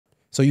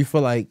So you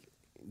feel like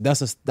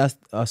that's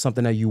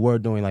something that you were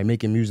doing, like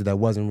making music that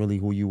wasn't really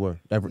who you were.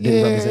 That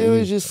didn't represent it you.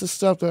 was just the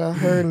stuff that I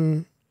heard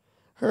in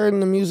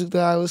the music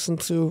that I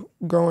listened to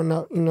growing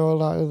up. You know, a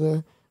lot of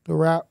the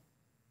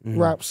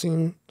rap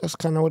scene. That's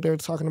kind of what they were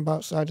talking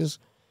about. So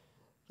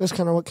that's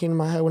kind of what came to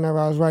my head whenever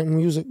I was writing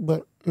music.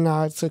 But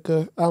now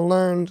I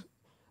learned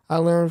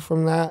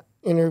from that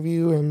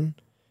interview and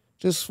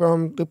just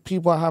from the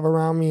people I have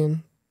around me,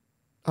 and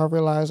I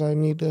realized I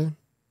need to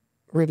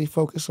really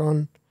focus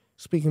on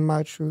speaking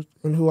my truth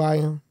and who I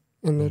am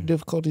and the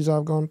difficulties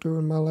I've gone through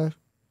in my life,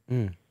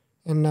 and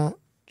not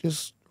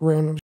just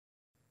random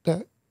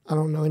that I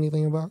don't know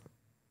anything about.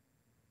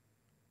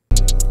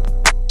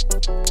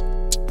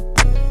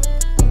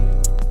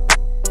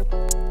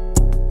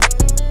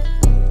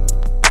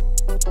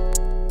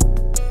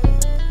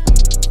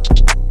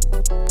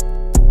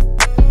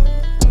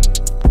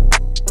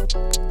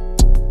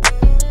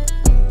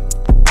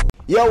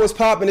 Yo, what's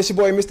poppin'? It's your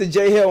boy, Mr.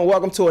 J Hill, and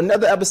welcome to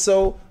another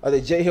episode of the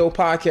J Hill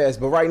Podcast.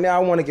 But right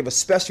now, I want to give a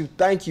special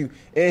thank you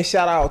and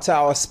shout out to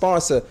our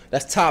sponsor,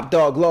 that's Top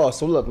Dog Law.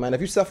 So look, man,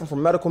 if you're suffering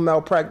from medical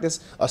malpractice,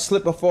 a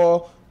slip and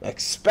fall,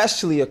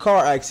 especially a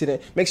car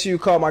accident, make sure you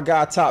call my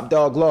guy Top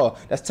Dog Law.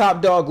 That's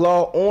Top Dog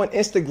Law on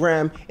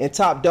Instagram and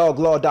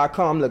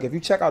topdoglaw.com. Look, if you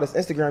check out his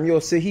Instagram,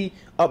 you'll see he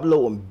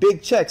uploading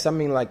big checks. I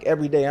mean, like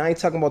every day. I ain't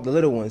talking about the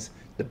little ones.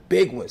 The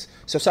big ones.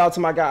 So shout out to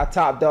my guy,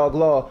 Top Dog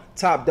Law,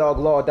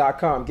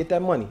 topdoglaw.com. Get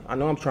that money. I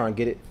know I'm trying to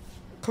get it.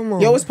 Come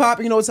on. Yo, what's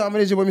poppin'? You know what time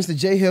it is? Your boy, Mr.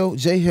 J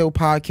Hill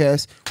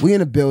Podcast. We in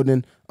the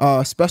building.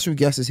 Special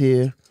guest is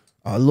here.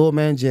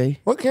 LilManJ.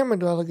 What camera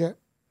do I look at?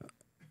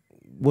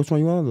 Which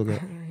one you want to look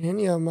at?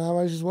 Any of them. I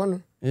was just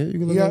wondering. Yeah, you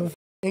can look You at got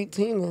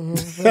 18 in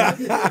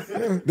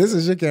here. This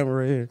is your camera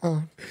right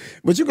here.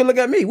 But you can look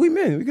at me. We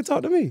men. We can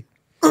talk to me.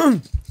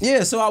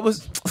 Yeah, so I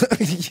was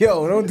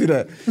yo, don't do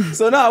that.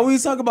 So now we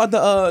talk about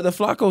the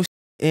Flacco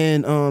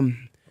and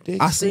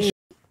I seen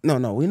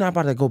no, we're not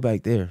about to go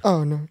back there.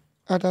 Oh no.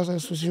 I thought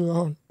that's what you were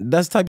on.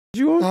 That's the type of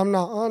you on? I'm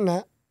not on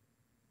that.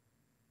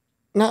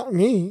 Not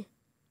me.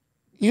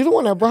 You the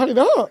one that brought it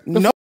up.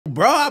 No,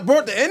 bro, I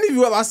brought the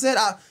interview up. I said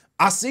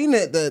I seen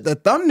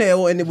the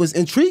thumbnail and it was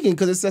intriguing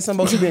because it said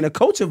something about you being a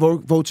culture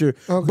vulture.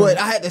 Okay. But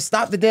I had to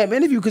stop the damn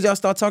interview because y'all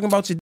start talking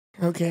about your.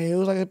 Okay, it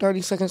was like a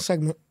 30-second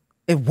segment.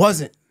 It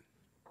wasn't.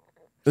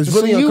 It was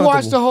really uncomfortable. You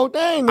watched the whole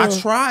thing, though. I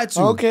tried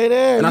to. Okay,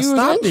 there. And you I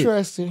stopped was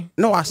interested. It.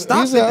 No, I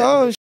stopped you said, it.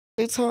 Oh,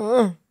 it's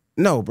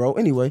No, bro.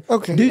 Anyway.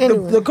 Okay.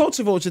 The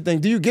culture vulture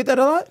thing. Do you get that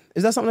a lot?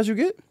 Is that something that you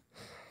get?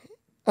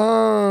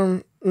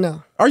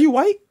 No. Are you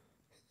white?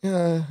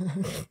 Yeah.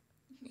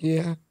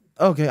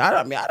 Okay.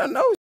 I don't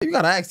know. You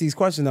gotta ask these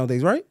questions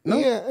nowadays, right? No?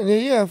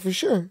 Yeah, for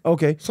sure.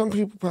 Okay. Some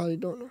people probably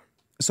don't know.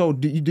 So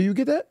do you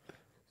get that?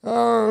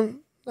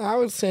 I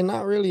would say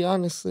not really,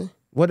 honestly.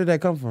 Where did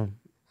that come from?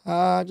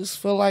 I just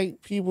feel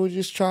like people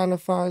just trying to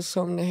find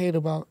something to hate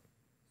about.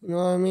 You know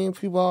what I mean?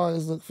 People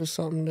always look for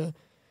something to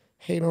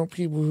hate on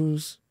people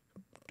who's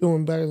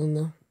doing better than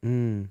them.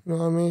 You know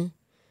what I mean?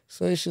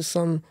 So it's just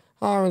something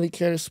I don't really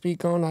care to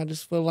speak on. I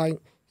just feel like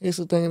it's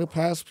a thing of the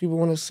past. People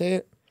want to say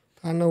it.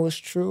 I know it's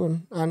true,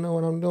 and I know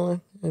what I'm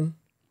doing, and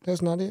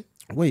that's not it.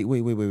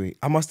 Wait.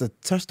 I must have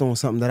touched on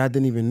something that I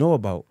didn't even know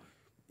about.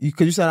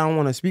 Because you said I don't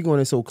want to speak on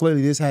it, so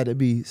clearly this had to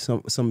be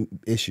some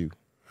issue.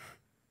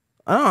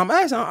 I'm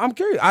asking. I'm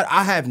curious.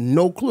 I have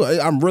no clue.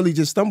 I'm really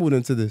just stumbled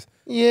into this.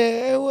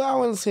 Yeah, I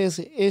wouldn't say it's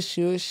an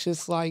issue. It's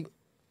just like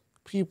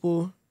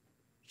people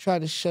try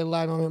to shed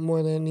light on it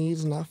more than it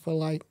needs, and I feel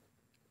like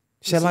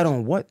shed light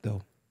on what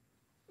though?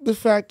 The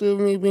fact of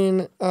me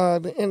being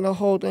in the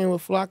whole thing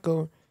with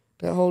Flacco,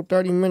 that whole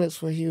 30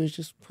 minutes where he was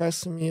just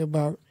pressing me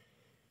about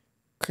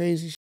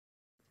crazy shit.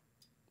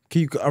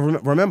 Can you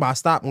remember? I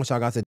stopped once y'all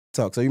got to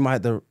talk, so you might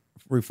have to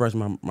refresh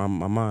my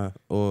mind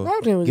or I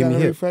don't think we give gotta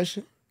me refresh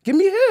it. Give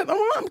me a hip.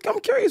 I'm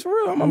curious for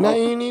real.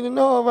 Nothing you need to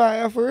know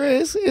about it for real.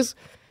 It's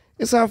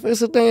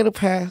a thing of the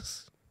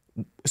past.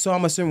 So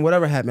I'm assuming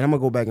whatever happened, I'm gonna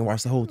go back and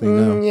watch the whole thing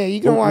now. Yeah, you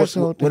can watch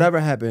the whole thing.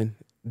 Whatever happened,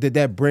 did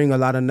that bring a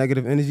lot of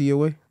negative energy your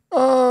way?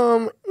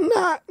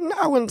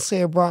 I wouldn't say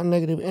it brought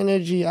negative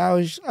energy. I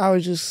was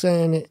just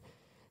saying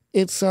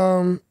it's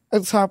a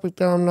topic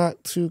that I'm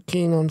not too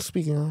keen on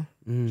speaking on.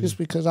 Just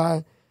because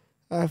I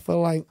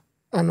feel like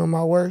I know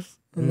my worth,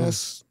 and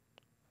that's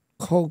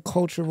whole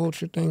culture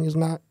vulture thing is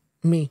not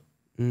me.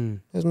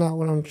 It's not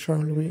what I'm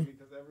trying to be.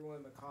 Because everyone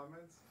in the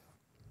comments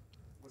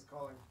was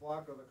calling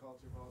Flacco the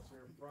culture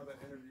vulture, brother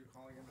interview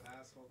calling him an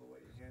asshole the way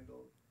he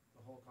handled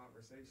the whole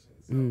conversation.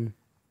 So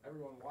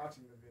everyone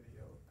watching the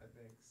video, I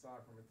think, saw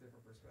it from a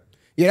different perspective.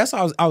 Yeah, that's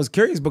why I was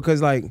curious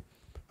because, like,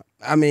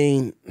 I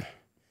mean,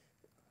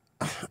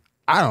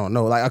 I don't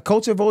know. Like, a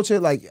culture vulture,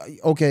 like,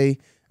 okay,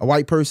 a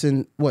white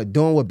person,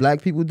 doing what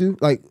black people do?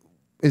 Like,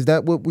 is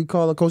that what we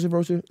call a culture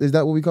vulture? Is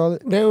that what we call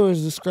it? They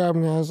was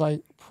describing it as,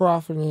 like,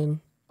 profiting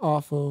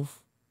off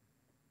of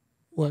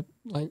what,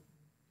 like...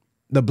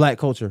 The black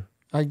culture.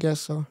 I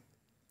guess so.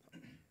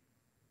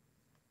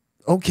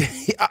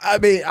 Okay. I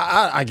mean,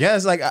 I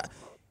guess, like,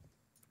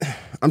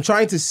 I'm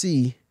trying to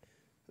see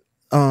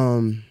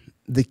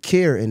the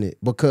care in it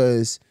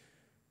because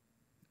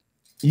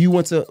You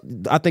went to,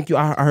 I think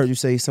I heard you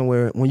say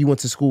somewhere, when you went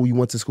to school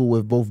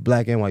with both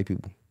black and white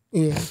people.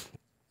 Yeah,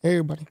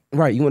 everybody.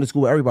 Right, you went to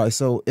school with everybody.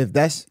 So if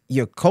that's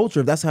your culture,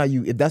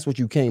 if that's what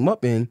you came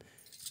up in,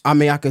 I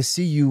mean, I could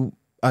see you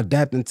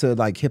adapting to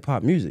like hip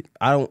hop music.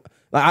 When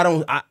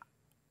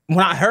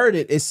I heard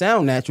it, it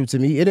sounded natural to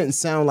me. It didn't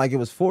sound like it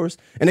was forced.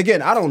 And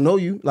again, I don't know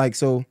you, like,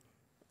 so.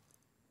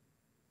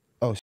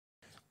 Oh,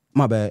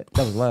 my bad.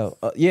 That was loud.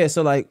 Yeah,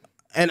 so like,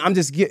 and I'm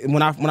just getting,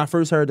 when I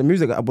first heard the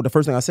music, the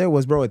first thing I said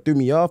was, bro, it threw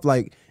me off,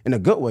 like, in a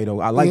good way, though.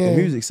 I like the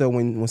music. So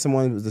when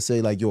someone was to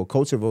say, like, you're a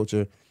culture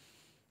vulture,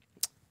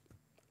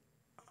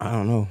 I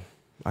don't know.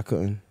 I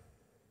couldn't.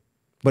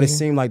 But it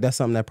seemed like that's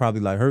something that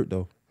probably, like, hurt,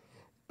 though.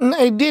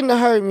 It didn't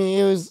hurt me.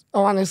 It was,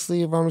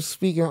 honestly, if I'm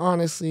speaking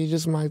honestly,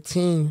 just my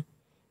team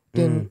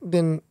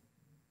didn't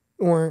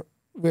weren't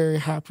very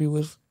happy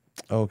with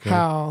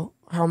how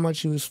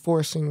much he was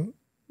forcing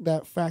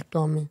that fact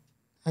on me,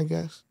 I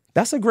guess.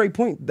 That's a great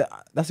point.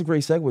 That's a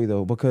great segue,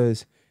 though,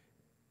 because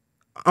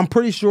I'm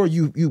pretty sure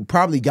you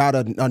probably got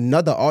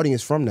another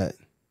audience from that.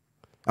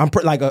 I'm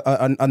like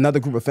another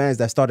group of fans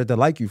that started to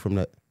like you from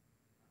that.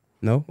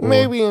 No? Or?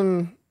 Maybe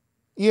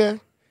yeah.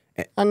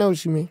 I know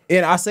what you mean.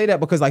 And I say that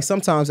because like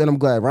sometimes, and I'm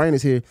glad Ryan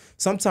is here,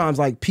 sometimes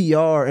like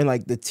PR and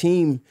like the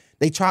team,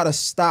 they try to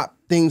stop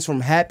things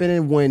from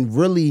happening when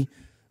really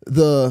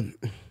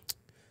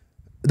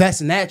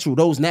that's natural.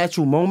 Those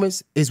natural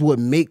moments is what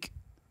make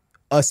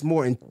us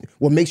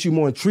what makes you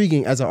more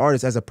intriguing as an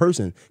artist, as a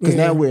person. Because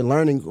now we're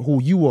learning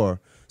who you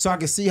are. So I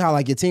can see how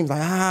like your team's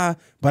like,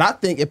 but I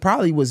think it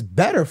probably was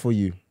better for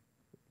you.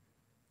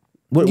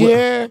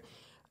 Yeah.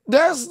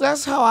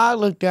 That's how I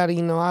looked at it.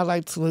 You know, I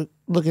like to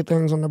look at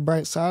things on the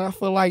bright side. I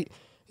feel like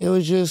it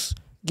was just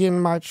getting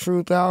my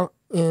truth out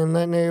and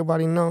letting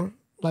everybody know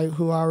like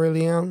who I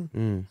really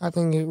am. I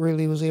think it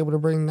really was able to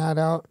bring that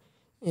out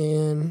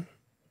and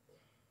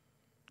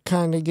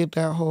kind of get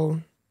that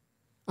whole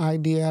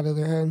idea out of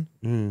their head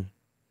and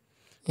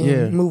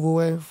move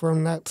away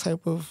from that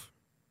type of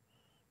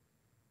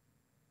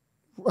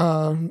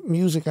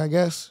music, I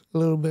guess, a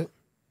little bit.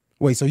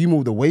 Wait, so you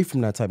moved away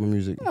from that type of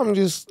music? I'm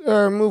just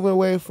moving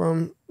away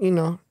from,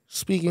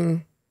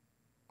 speaking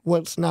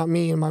what's not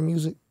me in my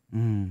music.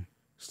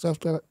 Stuff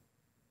that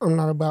I'm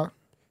not about.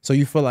 So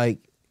you feel like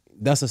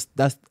that's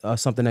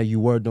something that you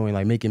were doing,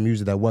 like making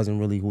music that wasn't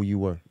really who you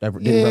were? That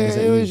didn't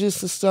represent you? It was just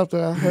the stuff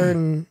that I heard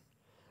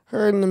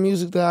in the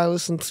music that I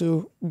listened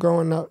to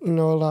growing up. A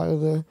lot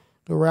of the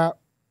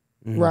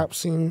rap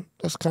scene.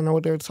 That's kind of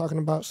what they were talking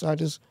about. So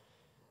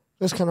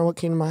that's kind of what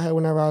came to my head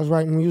whenever I was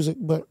writing music.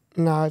 But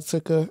no,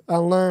 I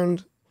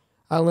learned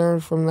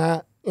from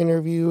that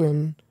interview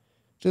and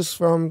just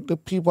from the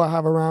people I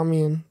have around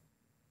me, and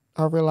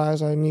I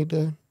realized I need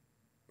to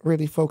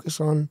really focus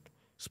on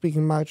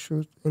speaking my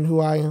truth and who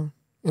I am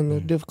and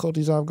the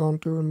difficulties I've gone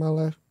through in my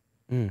life,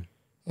 and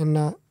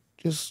not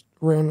just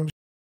random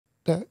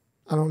that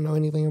I don't know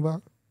anything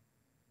about.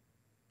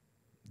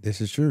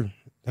 This is true.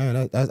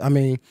 Yeah, I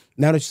mean,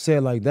 now that you say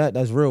it like that,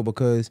 that's real,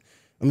 because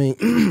I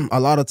mean, a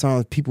lot of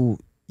times people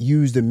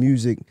use the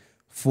music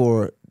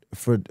for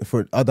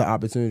other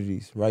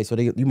opportunities, right? So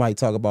you might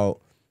talk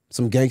about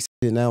some gangster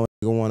shit now, and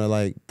they want to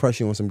like press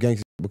you on some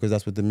gangster shit because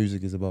that's what the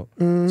music is about.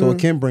 So it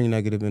can bring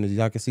negative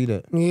energy. I can see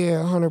that.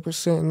 Yeah,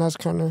 100%. And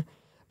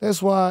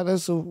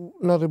that's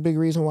another big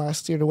reason why I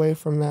steered away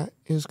from that,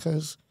 is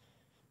because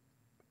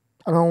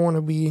I don't want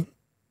to be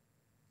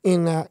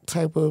in that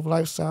type of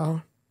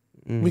lifestyle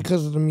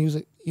because of the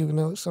music, even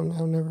though it's something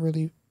I've never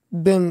really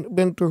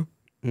been through.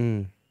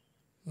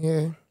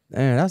 Yeah.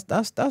 Man,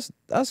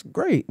 that's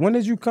great. When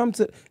did you come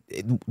to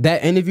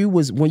that interview?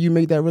 Was when you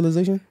made that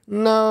realization?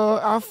 No,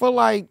 I feel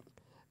like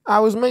I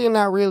was making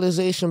that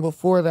realization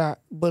before that,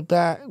 but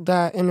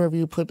that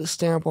interview put the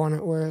stamp on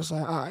it where it's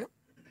like, all right,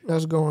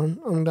 that's going.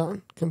 I'm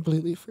done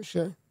completely for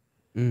sure.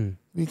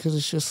 Because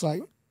it's just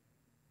like,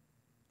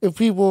 if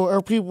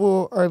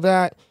people are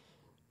that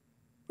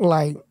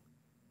like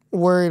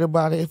worried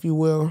about it, if you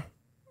will,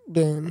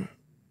 then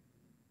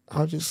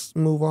I'll just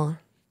move on.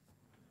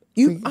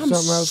 I'm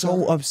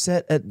so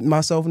upset at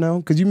myself now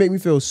because you make me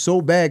feel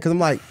so bad, because I'm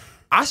like,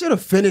 I should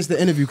have finished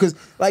the interview, because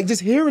like just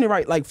hearing it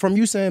right, like from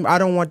you saying I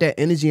don't want that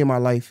energy in my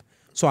life,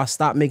 so I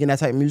stopped making that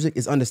type of music,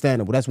 is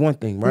understandable. That's one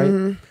thing,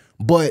 right?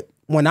 But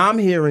when I'm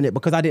hearing it,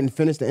 because I didn't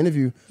finish the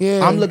interview,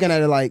 I'm looking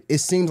at it like it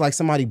seems like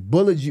somebody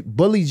bullied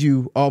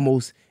you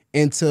almost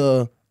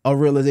into a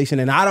realization,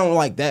 and I don't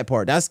like that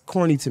part. That's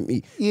corny to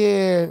me.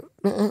 Yeah.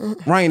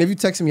 Ryan, if you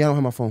text me, I don't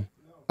have my phone.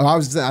 Oh,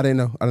 I didn't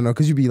know,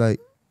 because you be like,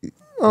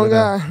 oh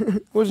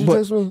God, what did you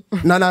text me?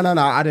 No,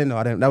 I didn't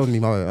know. That was me.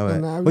 My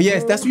bad. But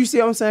yes, that's what you see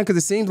what I'm saying, because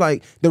it seems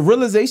like the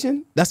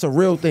realization, that's a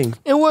real thing.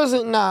 It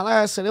wasn't. Like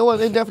I said,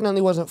 it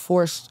definitely wasn't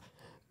forced.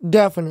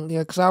 Definitely,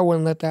 because I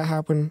wouldn't let that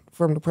happen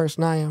from the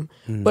person I am.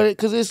 But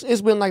because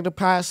it's been like the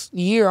past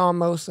year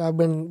almost, I've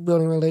been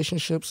building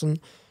relationships and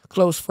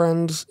close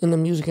friends in the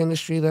music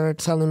industry that are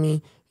telling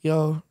me,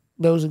 yo,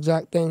 those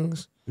exact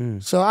things.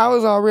 So I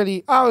was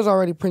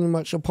already pretty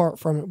much apart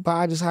from it, but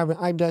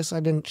I guess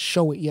I didn't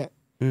show it yet.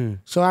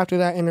 So after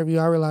that interview,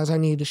 I realized I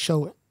needed to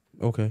show it.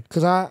 Okay.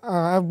 Because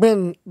I've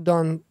been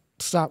done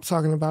stop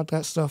talking about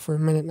that stuff for a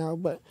minute now.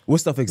 But What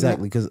stuff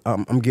exactly? Because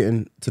I'm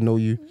getting to know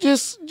you.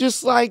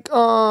 just like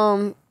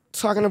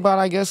talking about,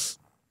 I guess,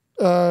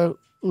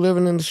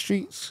 living in the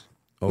streets.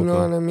 Okay. You know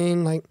what I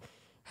mean? Like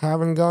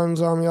having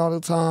guns on me all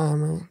the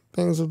time or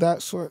things of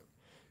that sort.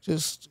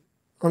 That's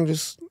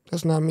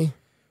not me.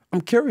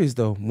 I'm curious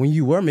though. When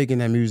you were making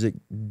that music,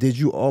 did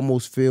you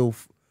almost feel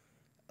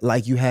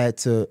like you had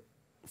to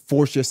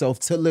force yourself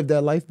to live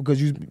that life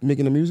because you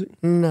making the music?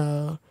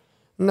 No,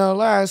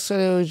 like I said,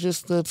 it was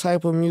just the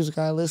type of music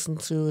I listened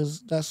to.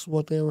 That's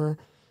what they were.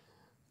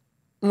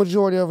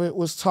 Majority of it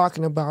was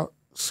talking about.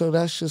 So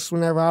that's just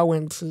whenever I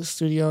went to the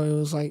studio, it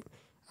was like,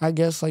 I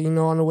guess, like,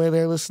 on the way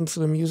there, listening to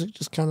the music,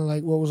 just kind of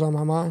like what was on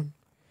my mind.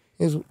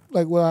 Is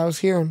like what I was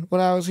hearing.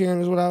 What I was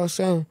hearing is what I was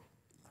saying.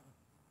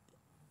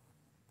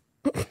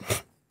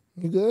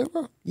 You good,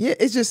 bro? Yeah,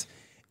 it's just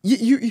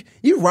you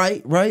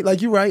right?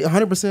 Like you're right,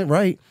 100%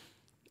 right.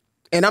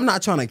 And I'm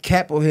not trying to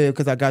cap over here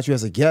because I got you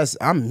as a guest.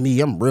 I'm me.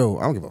 I'm real.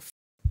 I don't give a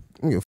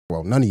f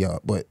about none of y'all.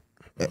 But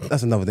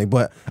that's another thing.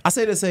 But I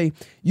say to say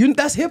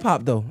that's hip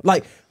hop though.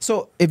 Like,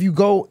 so if you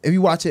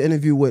watch an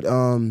interview with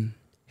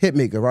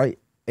Hitmaker, right,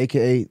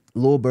 aka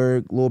Lil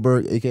Berg,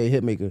 aka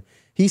Hitmaker,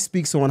 he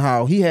speaks on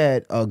how he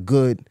had a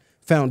good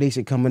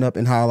foundation coming up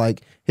and how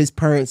like his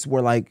parents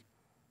were like,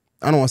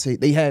 I don't want to say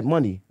they had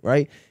money,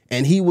 right?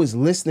 And he was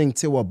listening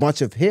to a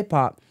bunch of hip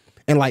hop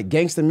and like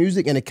gangster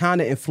music, and it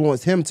kind of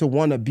influenced him to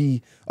want to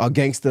be a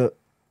gangster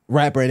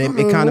rapper, and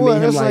it kind of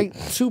made him like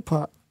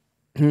Tupac.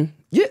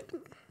 Yeah.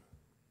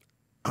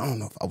 I don't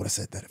know if I would have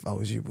said that if I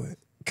was you, but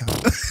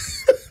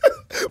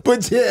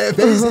but yeah,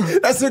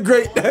 that's a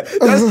great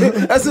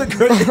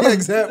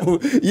example.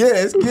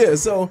 Yeah.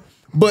 So,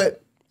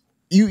 but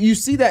you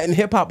see that in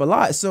hip hop a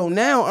lot. So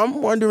now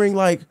I'm wondering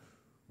like,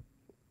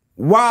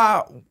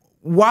 why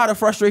the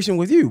frustration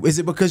with you? Is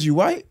it because you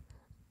white?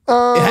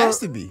 It has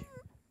to be.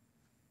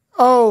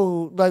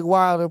 Oh, like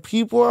why the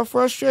people are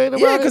frustrated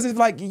about it? Yeah, because it's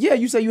like, yeah,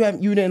 you say you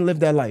didn't live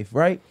that life,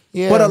 right?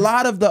 Yeah. But a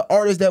lot of the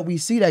artists that we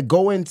see that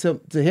go into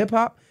hip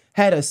hop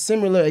had a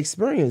similar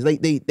experience.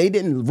 They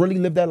didn't really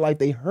live that life.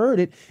 They heard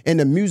it, and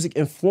the music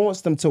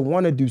influenced them to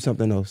want to do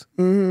something else.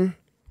 Mm-hmm.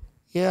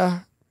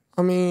 Yeah.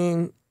 I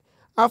mean,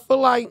 I feel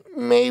like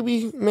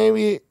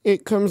maybe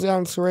it comes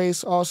down to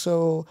race.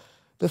 Also,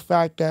 the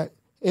fact that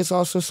it's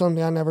also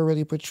something I never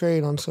really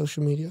portrayed on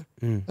social media.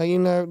 Like,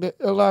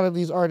 a lot of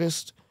these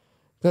artists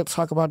that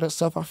talk about that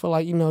stuff, I feel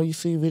like, you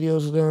see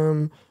videos of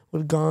them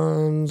with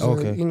guns or,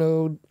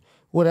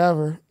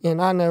 whatever.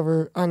 And I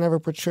never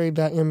portrayed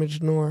that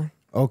image nor.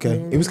 Okay.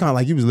 It was kind of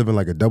like you was living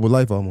like a double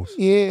life almost.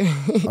 Yeah.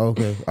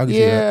 Okay. I can see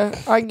that.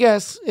 Yeah, I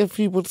guess if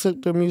people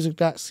took the music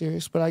that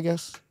serious, but I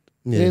guess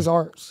it is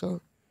art, so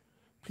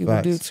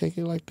people do take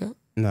it like that.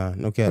 Nah,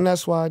 no cap. And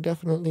that's why I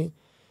definitely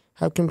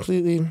have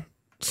completely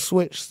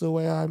switched the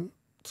way I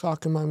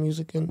talk in my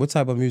music. And what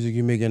type of music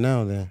you making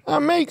now then? I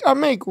make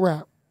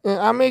rap. And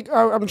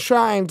I'm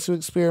trying to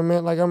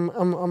experiment. Like I'm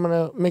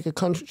gonna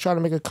try to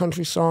make a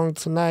country song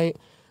tonight.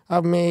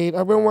 I've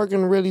been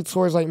working really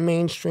towards like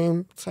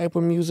mainstream type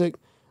of music,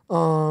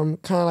 kind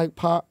of like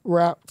pop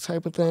rap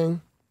type of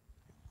thing.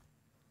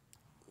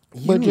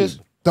 But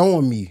just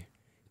throwing me,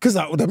 cause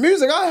the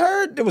music I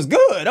heard, it was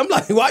good. I'm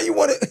like, why you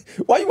wanna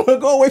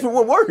go away from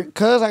what worked?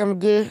 Cause I'm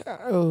good.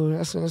 Oh,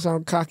 that's gonna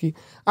sound cocky.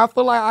 I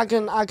feel like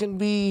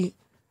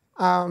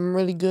I'm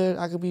really good.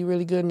 I could be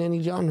really good in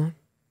any genre.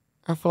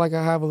 I feel like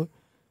I have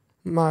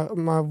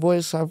my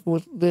voice.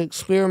 With the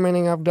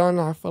experimenting I've done,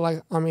 I feel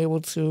like I'm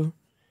able to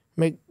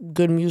make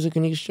good music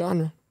in each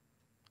genre.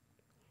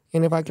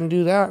 And if I can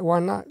do that, why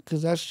not?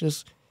 Because that's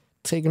just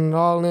taking it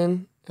all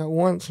in at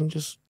once and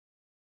just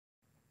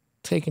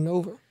taking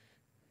over.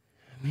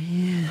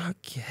 I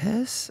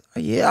guess.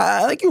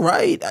 Yeah, I think you're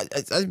right.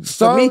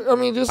 So, me, I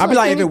mean, just I'd be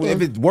like, if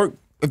anything. it worked,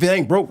 if it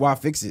ain't broke, why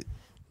fix it?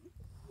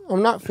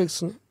 I'm not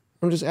fixing it.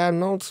 I'm just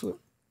adding on to it.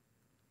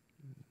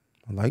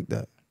 I like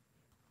that.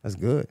 That's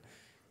good.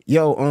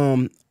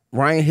 Yo,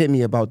 Ryan hit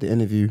me about the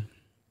interview,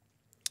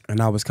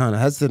 and I was kind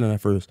of hesitant at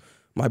first.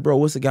 I'm like, bro,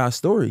 what's the guy's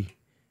story?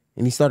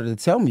 And he started to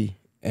tell me,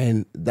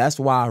 and that's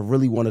why I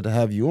really wanted to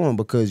have you on,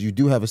 because you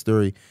do have a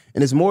story,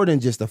 and it's more than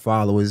just the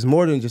followers. It's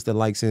more than just the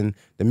likes and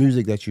the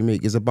music that you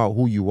make. It's about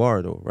who you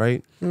are, though,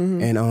 right?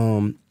 Mm-hmm.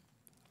 And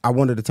I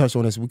wanted to touch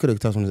on this. We could have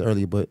touched on this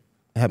earlier, but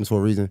it happens for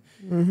a reason.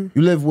 Mm-hmm.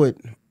 You live with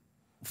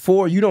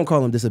 4, you don't call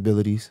them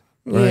disabilities.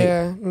 Right?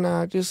 Yeah,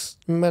 nah,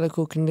 just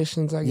medical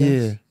conditions, I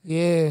guess.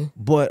 Yeah.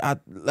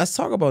 But let's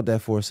talk about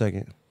that for a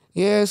second.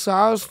 Yeah, so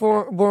I was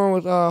born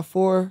with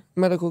 4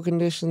 medical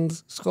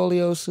conditions: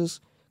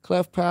 scoliosis,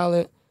 cleft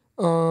palate,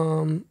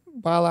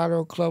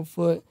 bilateral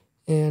clubfoot,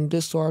 and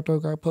distal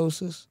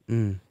arthrogryposis.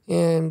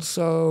 And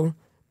so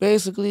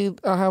basically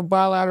I have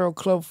bilateral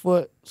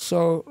clubfoot.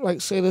 So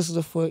like say this is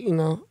the foot,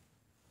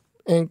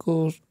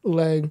 ankle,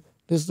 leg,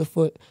 this is the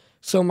foot.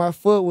 So my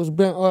foot was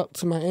bent up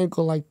to my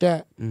ankle like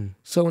that.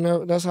 So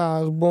that's how I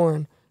was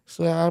born.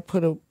 So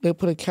they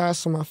put a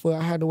cast on my foot.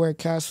 I had to wear a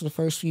cast for the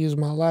first few years of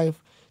my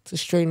life to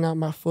straighten out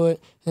my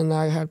foot, and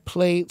I had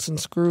plates and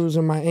screws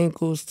in my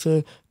ankles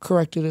to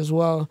correct it as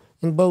well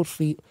in both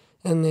feet.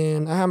 And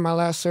then I had my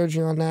last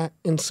surgery on that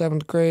in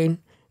 7th grade.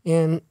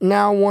 And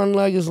now one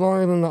leg is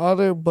longer than the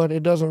other, but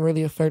it doesn't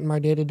really affect my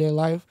day-to-day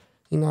life.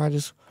 You know, I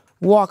just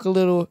walk a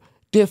little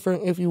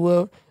different, if you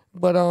will.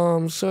 But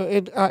so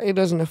it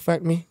doesn't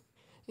affect me,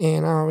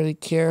 and I don't really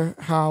care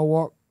how I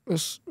walk.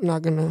 It's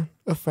not gonna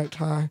affect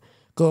how I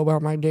go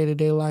about my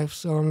day-to-day life,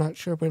 so I'm not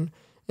tripping.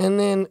 And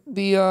then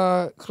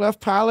the cleft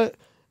palate,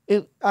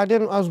 I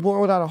was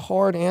born without a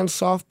hard and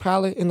soft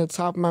palate in the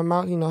top of my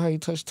mouth. You know how you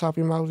touch the top of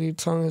your mouth with your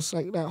tongue? It's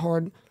like that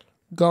hard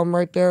gum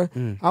right there.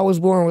 I was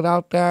born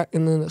without that,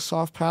 and then the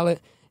soft palate.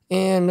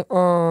 And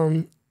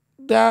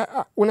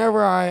that whenever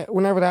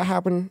that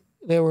happened,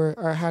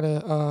 I had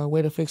a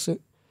way to fix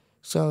it.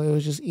 So it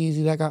was just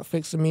easy. That got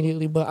fixed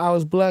immediately. But I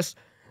was blessed.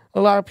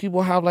 A lot of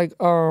people have like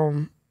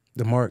the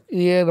mark.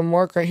 Yeah, the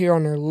mark right here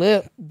on their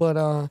lip. But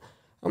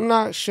I'm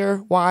not sure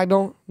why I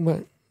don't.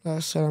 But like I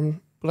said,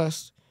 I'm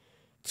blessed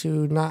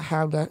to not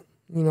have that.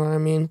 You know what I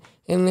mean?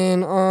 And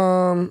then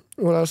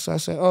what else did I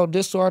say? Oh,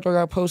 distal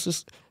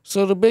arthrogryposis.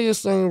 So the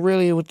biggest thing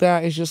really with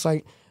that is just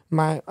like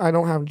I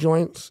don't have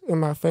joints in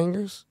my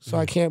fingers, so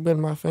I can't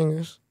bend my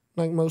fingers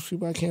like most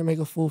people. I can't make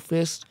a full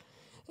fist.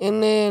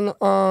 And then,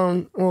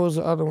 what was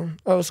the other one?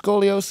 Oh,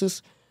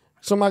 scoliosis.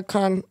 So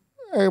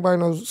everybody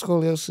knows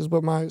scoliosis,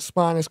 but my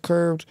spine is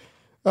curved.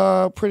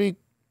 Pretty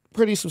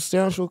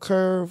substantial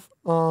curve,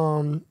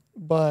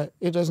 but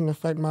it doesn't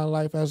affect my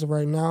life as of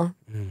right now.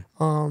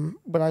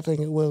 But I think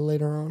it will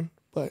later on.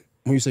 But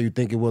when you say you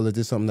think it will, is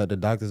this something that the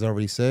doctors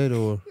already said,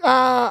 or?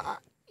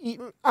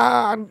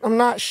 I'm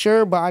not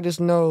sure, but I just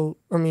know,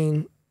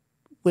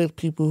 with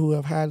people who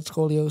have had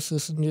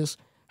scoliosis and just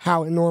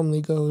how it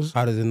normally goes.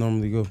 How does it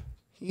normally go?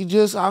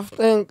 I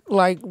think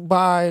like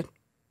by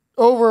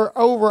over,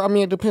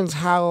 it depends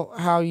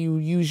how you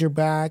use your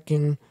back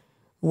and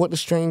what the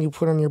strain you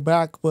put on your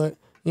back. But,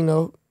 you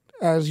know,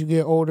 as you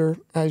get older,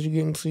 as you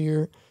get into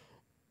your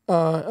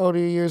older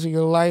years of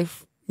your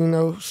life, you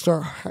know,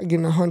 start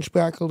getting a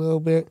hunchback a little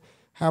bit,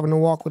 having to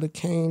walk with a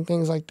cane,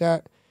 things like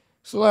that.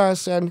 So like I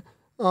said,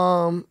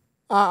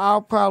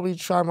 I'll probably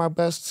try my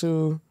best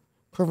to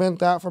prevent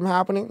that from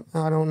happening.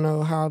 I don't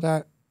know how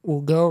that will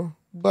go,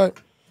 but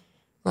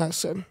like I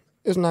said,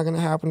 it's not going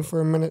to happen for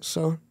a minute,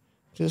 so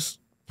just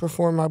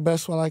perform my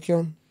best while I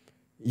can.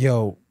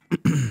 Yo,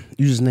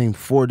 you just named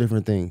 4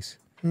 different things.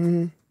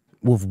 Mm-hmm.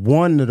 With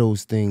one of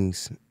those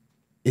things,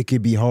 it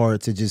could be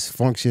hard to just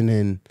function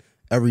in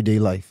everyday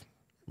life,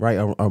 right,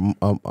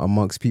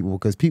 amongst people,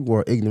 because people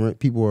are ignorant.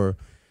 People are,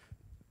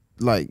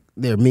 like,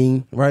 they're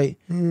mean, right?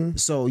 Mm-hmm.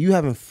 So you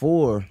having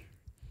 4,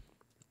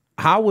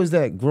 how was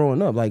that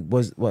growing up? Like,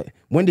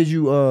 when did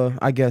you,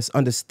 I guess,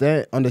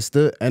 understand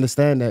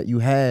that you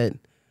had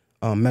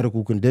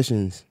medical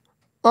conditions?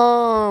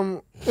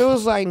 It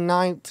was like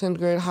 9th, 10th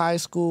grade high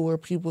school where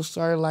people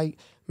started like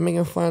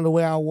making fun of the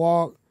way I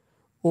walk,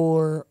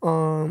 or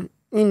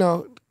you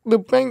know, the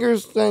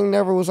fingers thing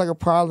never was like a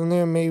problem. They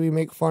would maybe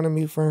make fun of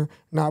me for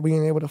not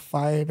being able to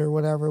fight or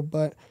whatever,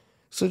 but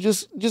so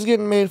just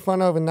getting made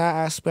fun of in that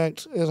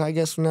aspect is, I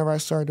guess, whenever I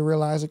started to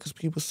realize it, because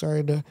people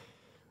started to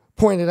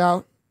point it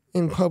out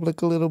in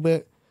public a little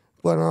bit.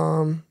 But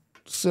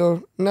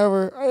so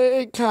never,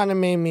 it kind of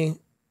made me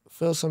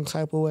feel some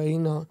type of way, you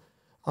know,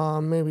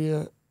 maybe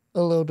a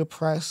little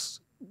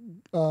depressed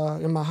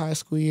in my high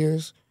school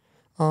years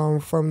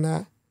from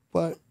that.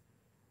 But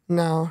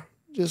now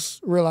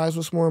just realize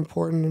what's more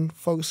important and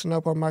focusing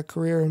up on my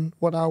career and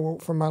what I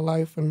want for my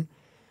life, and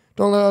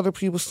don't let other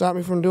people stop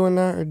me from doing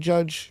that or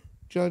judge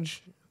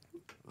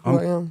who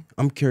I am.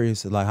 I'm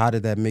curious, like, how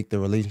did that make the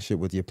relationship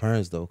with your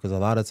parents, though? Because a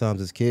lot of times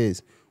as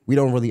kids, we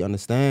don't really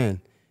understand,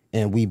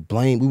 and we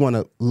want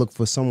to look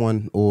for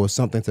someone or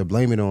something to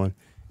blame it on.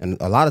 And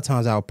a lot of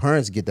times our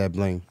parents get that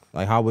blame.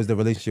 Like, how was the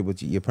relationship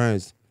with your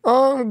parents?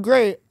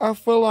 Great. I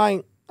feel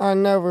like I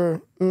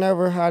never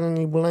had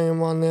any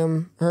blame on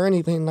them or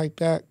anything like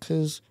that,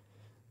 because,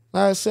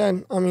 like I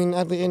said,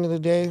 at the end of the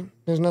day,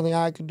 there's nothing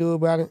I could do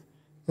about it.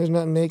 There's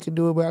nothing they could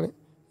do about it.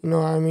 You know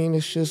what I mean?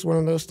 It's just one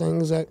of those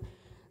things that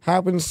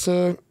happens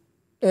to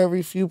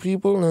every few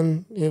people,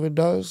 and if it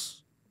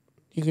does,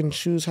 you can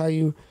choose how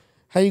you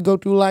go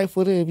through life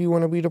with it. If you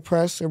want to be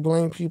depressed or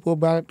blame people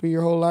about it through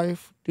your whole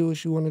life, do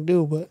what you want to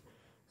do. But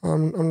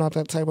I'm not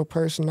that type of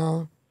person.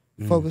 I'll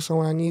focus on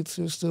what I need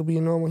to, still be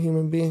a normal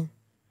human being.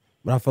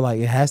 But I feel like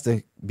it has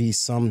to be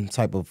some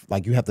type of,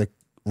 like, you have to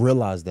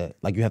realize that.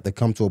 Like, you have to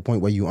come to a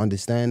point where you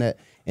understand that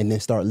and then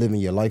start living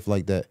your life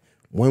like that.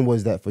 When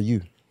was that for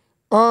you?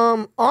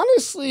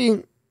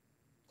 Honestly,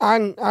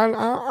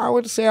 I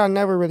would say I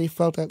never really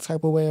felt that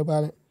type of way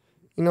about it.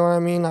 You know what I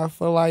mean? I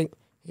feel like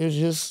it's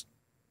just,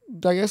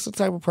 I guess, the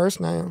type of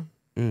person I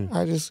am.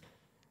 I just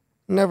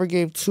never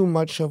gave too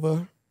much of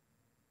a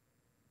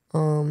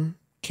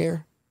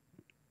care.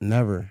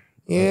 Never.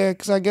 Yeah,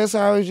 because I guess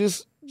I was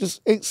just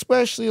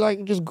especially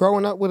like just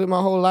growing up with it my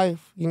whole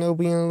life. You know,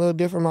 being a little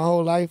different my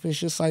whole life. It's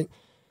just like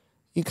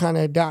you kind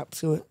of adapt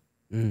to it,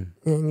 and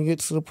you get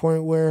to the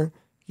point where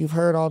you've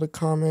heard all the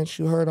comments,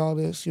 you heard all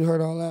this, you heard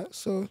all that.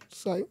 So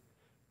it's like,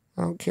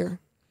 I don't care.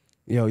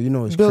 Yo, you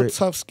know, it's built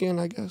tough skin,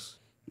 I guess.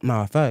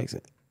 Nah, facts.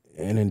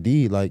 And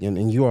indeed, like,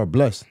 and you are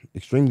blessed,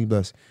 extremely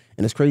blessed.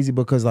 And it's crazy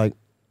because, like,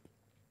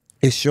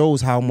 it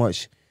shows how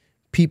much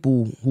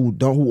people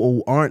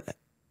who aren't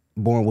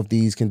born with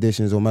these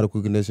conditions or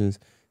medical conditions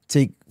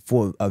take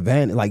for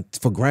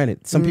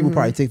granted. Some people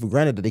probably take for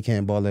granted that they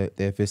can't ball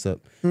their fists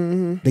up.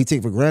 They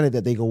take for granted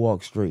that they can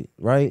walk straight,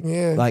 right?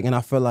 Yeah. Like, and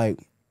I feel like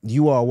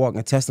you are a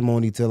walking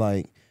testimony to,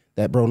 like,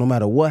 that, bro, no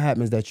matter what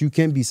happens, that you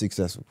can be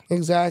successful.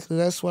 Exactly.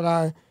 That's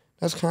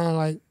kind of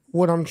like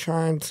what I'm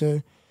trying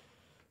to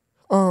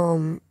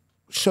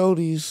show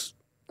these,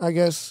 I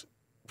guess,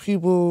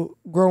 people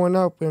growing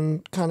up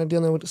and kind of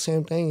dealing with the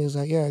same thing is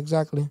like, yeah,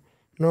 exactly.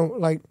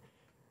 No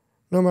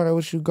matter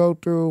what you go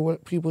through,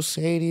 what people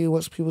say to you,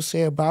 what people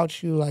say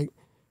about you, like,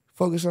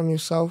 focus on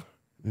yourself,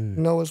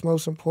 know what's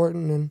most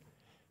important, and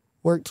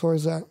work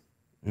towards that.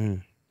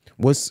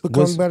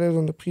 Become better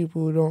than the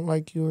people who don't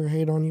like you or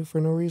hate on you for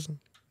no reason.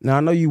 Now, I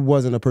know you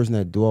wasn't a person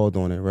that dwelled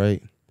on it,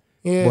 right?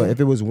 Yeah. But if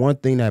it was one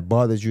thing that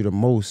bothers you the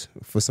most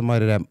for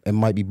somebody that it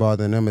might be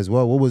bothering them as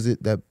well, what was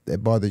it that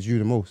bothered you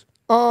the most?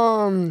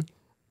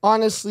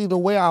 Honestly, the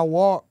way I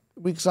walk,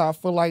 because I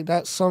feel like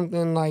that's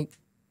something like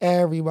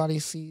everybody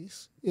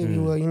sees, if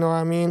you will. You know what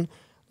I mean?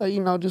 Like,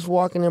 you know, just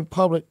walking in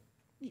public,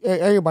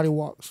 everybody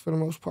walks for the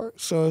most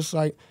part. So it's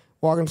like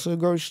walking to the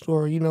grocery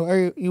store. You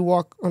know, you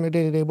walk on a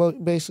day-to-day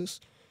basis.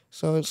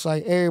 So it's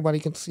like everybody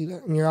can see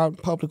that. And you're out in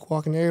public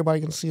walking,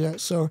 everybody can see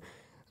that. So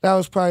that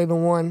was probably the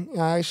one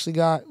I actually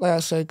got, like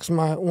I said, because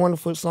my one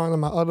foot's longer than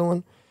my other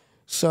one.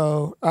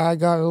 So I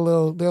got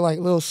they're like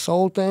little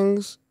sole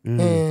things,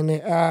 and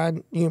they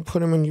add, you can put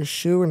them in your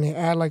shoe, and they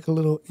add like a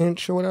little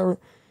inch or whatever.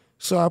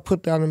 So I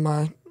put that in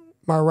my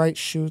right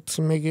shoe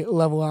to make it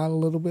level out a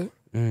little bit.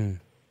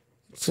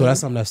 So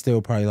that's something that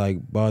still probably like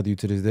bother you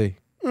to this day?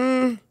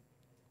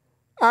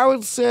 I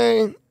would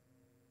say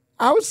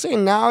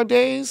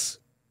nowadays,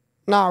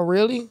 not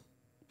really,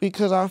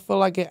 because I feel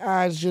like it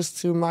adds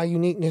just to my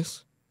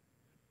uniqueness.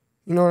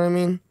 You know what I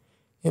mean?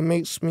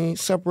 It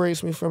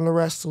separates me from the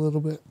rest a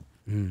little bit.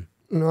 You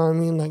know what I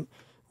mean? Like,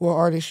 what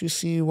artists you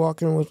see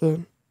walking with a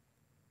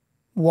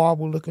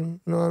wobble looking,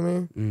 you know what I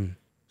mean?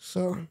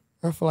 So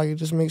I feel like it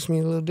just makes me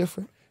a little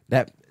different.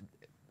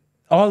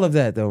 All of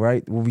that though,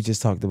 right? What we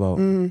just talked about.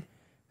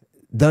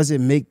 Does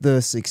it make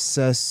the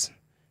success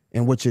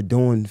in what you're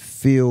doing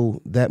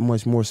feel that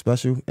much more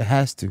special? It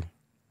has to.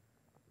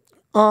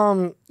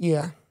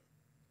 Yeah.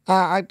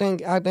 I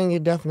think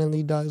it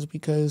definitely does,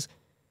 because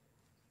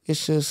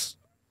it's just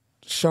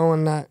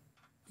showing that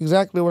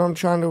exactly what I'm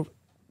trying to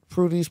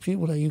prove to these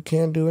people, that you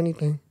can't do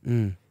anything.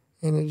 And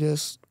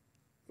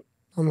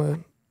I'm a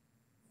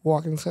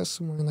walking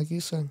testimony, like you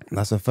said.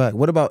 That's a fact.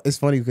 What about, it's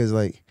funny because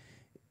like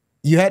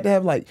you had to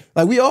have like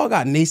we all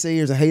got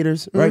naysayers and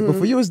haters, right? But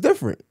for you it's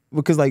different,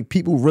 because like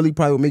people really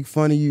probably would make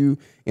fun of you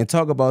and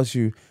talk about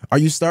you. Are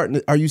you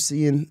starting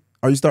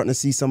to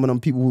see some of them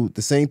people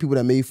the same people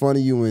that made fun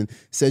of you and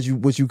said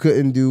what you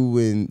couldn't do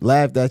and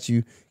laughed at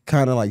you,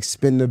 kind of like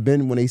spin the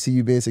bin when they see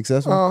you being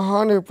successful?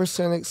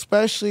 100%,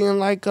 especially in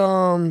like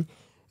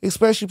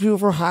especially people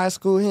from high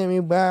school hit me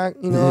back,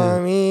 you know what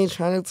I mean,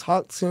 trying to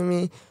talk to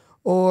me,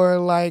 or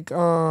like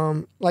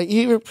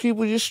even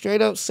people just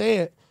straight up say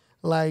it.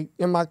 Like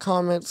in my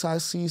comments, I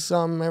see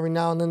something every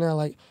now and then. They're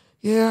like,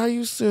 "Yeah,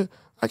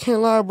 I can't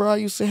lie, bro. I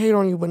used to hate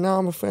on you, but now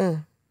I'm a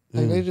fan."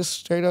 Like they just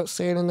straight up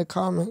say it in the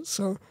comments.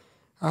 So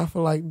I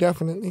feel like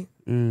definitely.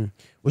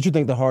 What you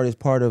think the hardest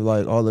part of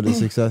like all of the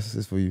success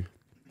is for you?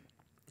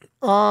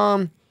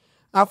 I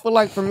feel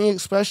like for me,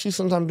 especially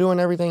since I'm doing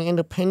everything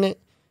independent,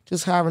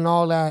 just having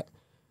all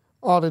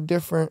the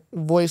different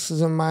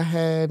voices in my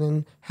head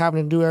and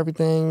having to do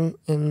everything,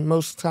 and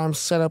most of the time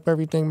set up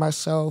everything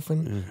myself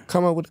and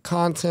come up with the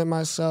content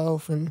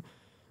myself and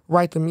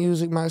write the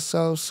music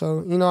myself.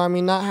 So, you know what I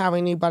mean, not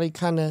having anybody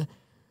kind of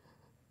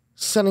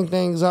setting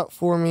things up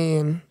for me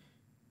and,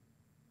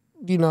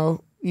 you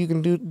know, you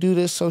can do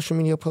this social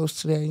media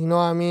post today. You know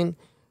what I mean?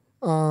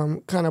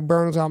 Kind of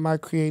burns out my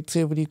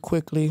creativity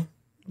quickly.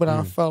 But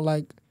I felt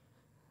like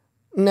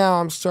now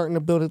I'm starting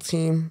to build a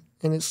team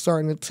and it's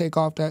starting to take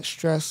off that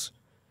stress.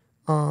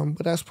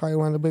 But that's probably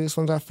one of the biggest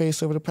ones I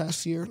faced over the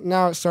past year.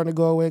 Now it's starting to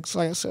go away because,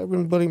 like I said, I've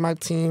been building my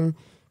team.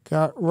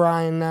 Got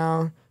Ryan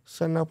now,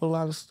 setting up a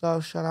lot of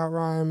stuff. Shout out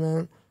Ryan,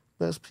 man.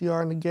 Best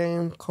PR in the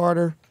game.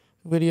 Carter,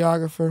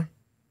 videographer.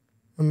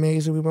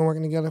 Amazing. We've been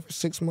working together for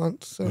 6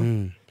 months. So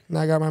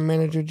now I got my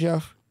manager,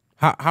 Jeff.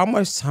 How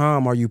much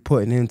time are you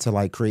putting into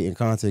like creating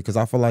content? Because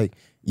I feel like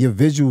your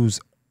visuals,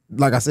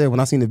 like I said, when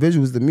I seen the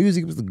visuals, the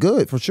music was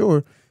good for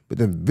sure. But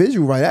the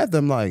visual right after,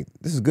 I'm like,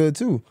 this is good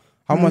too.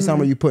 How much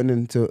time are you putting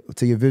into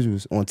your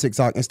visuals on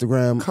TikTok,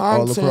 Instagram,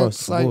 all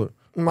across the board?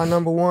 Like my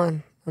number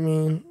one. I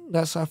mean,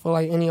 I feel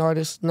like any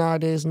artist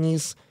nowadays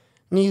needs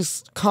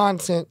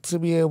content to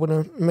be able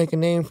to make a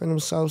name for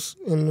themselves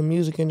in the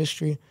music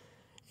industry.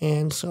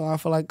 And so I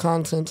feel like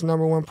content's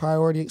number one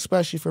priority,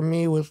 especially for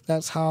me.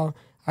 That's how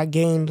I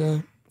gained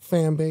a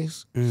fan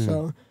base.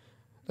 So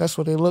that's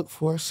what they look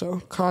for. So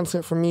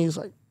content for me is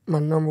like my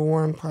number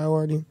one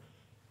priority.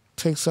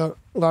 Takes up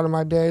a lot of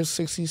my day,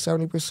 60,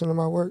 70% of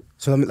my work.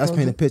 So let's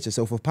paint a picture.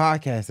 So for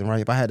podcasting,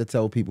 right? If I had to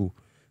tell people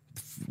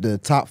the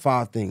top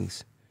 5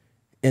 things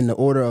in the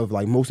order of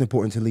like most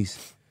important to least,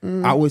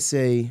 I would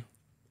say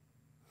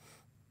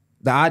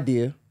the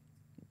idea,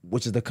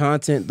 which is the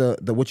content,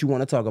 the what you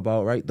want to talk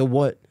about, right? The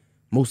what,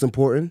 most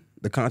important,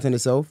 the content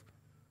itself.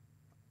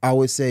 I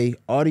would say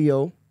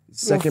audio.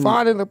 Second,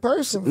 finding the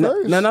person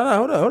first. No,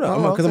 hold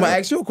on. Because I'm gonna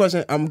ask you a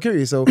question. I'm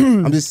curious, so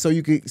I'm just so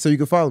you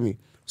can follow me.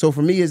 So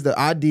for me, is the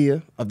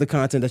idea of the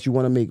content that you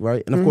want to make,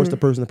 right? And of course, the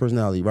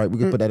personality, right? We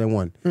can put that in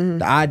one.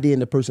 The idea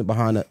and the person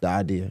behind the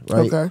idea,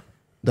 right? Okay.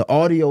 The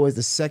audio is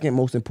the second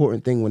most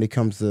important thing when it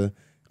comes to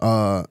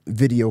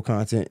video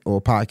content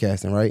or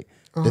podcasting, right?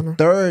 The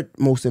third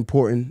most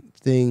important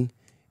thing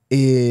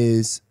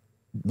is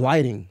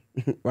lighting,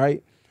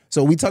 right?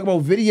 So we talk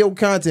about video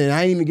content.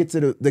 I ain't even get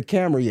to the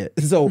camera yet.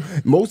 So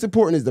most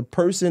important is the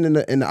person and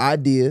the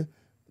idea,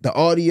 the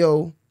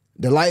audio,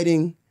 the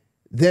lighting.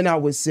 Then I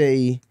would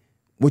say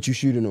what you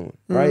shooting on,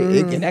 right?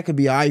 And that could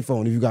be an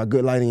iPhone if you got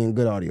good lighting and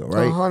good audio,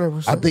 right?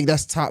 100%. I think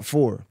that's top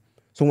 4.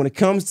 So when it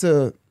comes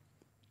to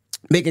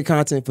making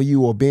content for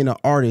you or being an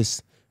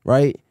artist,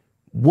 right?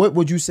 What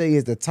would you say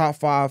is the top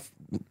 5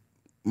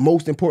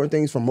 most important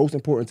things from most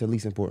important to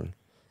least important?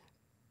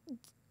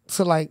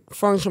 To like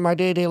function my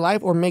day-to-day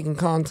life or making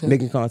content?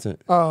 Making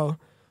content. Oh,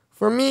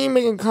 for me,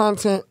 making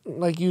content,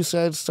 like you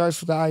said, starts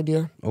with the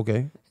idea.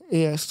 Okay.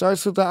 Yeah, it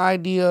starts with the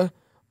idea.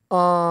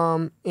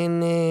 And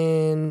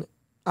then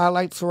I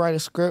like to write a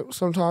script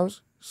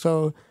sometimes.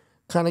 So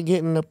kind of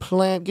get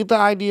the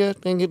idea,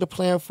 then get the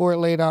plan for it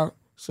laid out.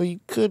 So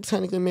you could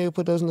technically maybe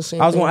put those in the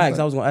same I was going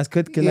to ask,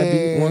 can that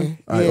be one?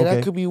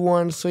 That could be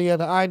one. So yeah,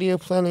 the idea,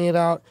 planning it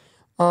out.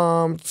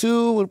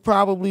 2 would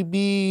probably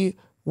be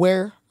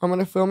where I'm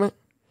going to film it.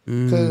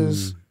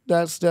 Because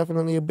that's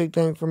definitely a big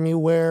thing for me,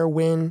 where,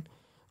 when.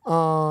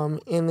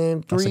 And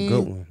then 3 That's a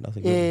good one.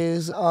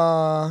 is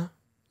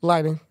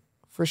lighting,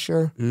 for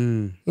sure.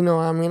 You know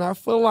what I mean? I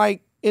feel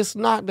like it's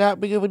not that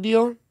big of a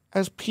deal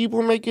as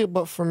people make it,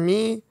 but for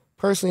me,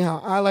 personally, how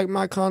I like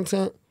my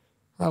content,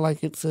 I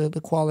like it to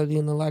the quality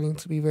and the lighting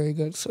to be very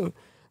good. So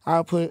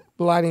I'll put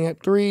lighting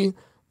at 3.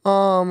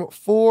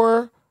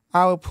 4,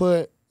 I would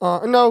put,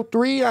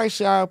 3,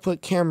 actually, I would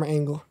put camera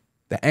angle.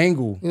 The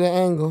angle. The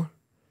angle.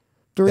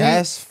 3.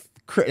 That's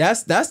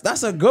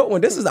a good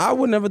one. I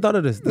would never thought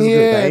of this. This is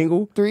good. The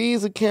angle. 3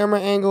 is the camera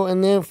angle,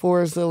 and then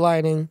 4 is the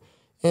lighting,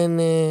 and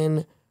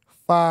then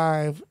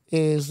 5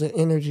 is the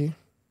energy.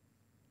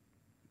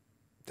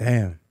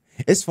 Damn.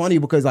 It's funny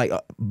because like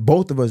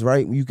both of us,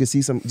 right? You can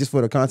see some, just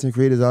for the content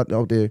creators out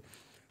there,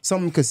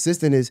 something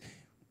consistent is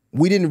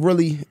we didn't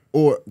really,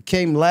 or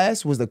came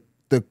last was the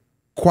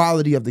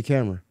quality of the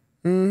camera.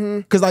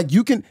 Cause like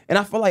you can, and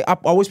I feel like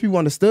I wish people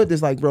understood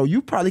this. Like, bro,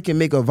 you probably can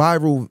make a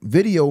viral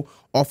video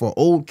off an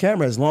old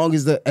camera as long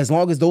as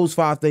those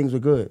 5 things were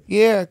good.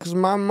 Yeah, cause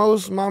my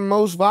most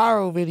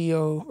viral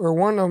video, or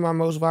one of my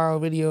most viral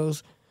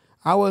videos,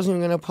 I wasn't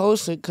even gonna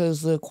post it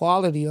because the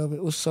quality of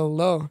it was so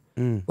low.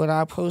 But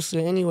I posted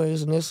it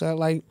anyways, and it's at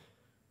like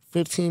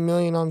 15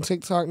 million on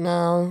TikTok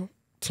now,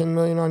 10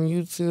 million on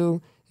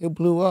YouTube. It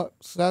blew up.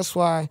 So that's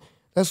why.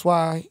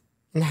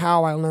 And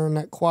how I learned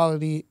that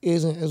quality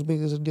isn't as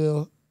big as a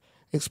deal,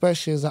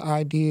 especially as the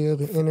idea,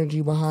 the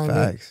energy behind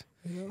Facts.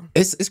 it. Yeah.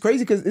 It's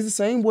crazy because it's the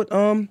same with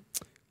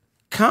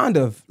kind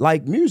of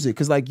like music,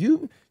 because like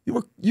you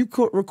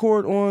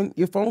record on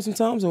your phone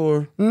sometimes,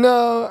 or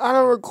no, I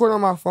don't record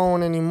on my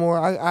phone anymore.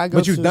 I go.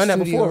 But you've to done the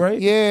that studio. before,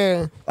 right?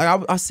 Yeah.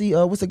 Like I see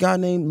what's the guy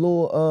named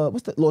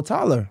Lil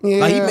Tyler? Yeah.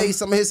 Like he made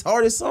some of his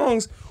hardest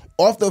songs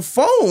off the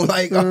phone.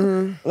 Like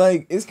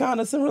like it's kind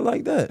of similar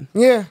like that.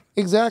 Yeah.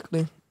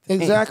 Exactly.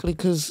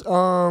 Because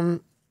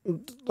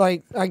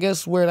like I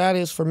guess where that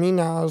is for me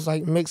now is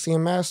like mixing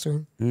and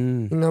mastering.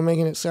 You know,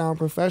 making it sound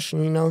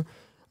professional. You know,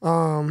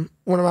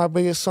 one of my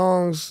biggest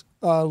songs,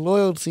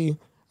 "Loyalty."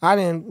 I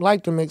didn't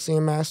like the mixing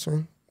and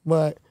mastering,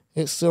 but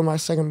it's still my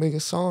second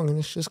biggest song, and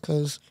it's just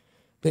because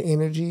the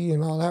energy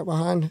and all that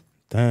behind it.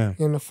 Damn.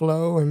 And the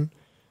flow and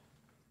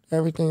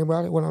everything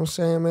about it, what I'm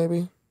saying,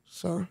 maybe.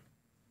 So.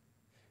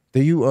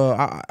 Do you,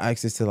 I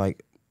asked this to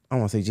like, I don't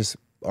want to say just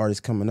artists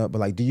coming up, but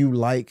like, do you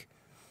like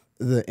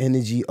the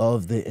energy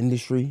of the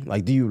industry?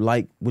 Like, do you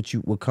like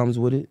what comes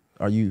with it?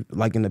 Are you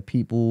liking the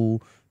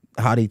people,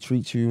 how they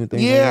treat you and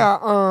things like that?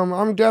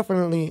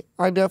 Yeah,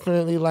 I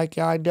definitely like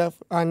it.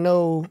 I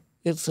know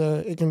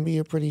it can be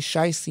a pretty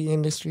shicey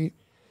industry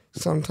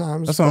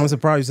sometimes. That's why I'm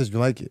surprised you said you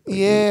like it. Like,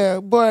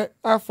 yeah, but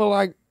I feel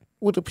like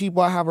with the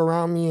people I have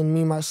around me and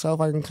me myself,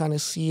 I can kind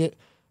of see it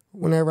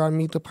whenever I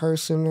meet the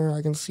person, or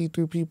I can see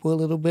through people a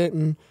little bit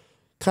and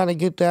kind of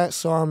get that.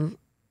 So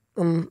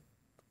I'm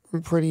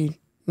pretty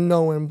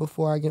knowing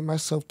before I get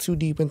myself too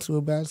deep into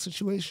a bad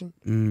situation.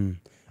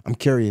 I'm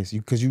curious,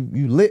 because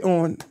you lit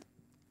on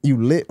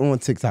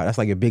TikTok. That's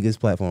like your biggest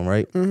platform,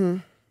 right?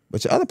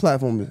 But your other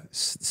platform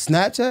is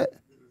Snapchat.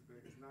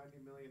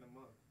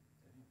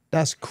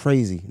 That's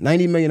crazy.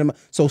 90 million a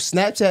month. So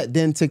Snapchat,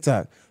 then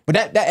TikTok. But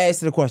that adds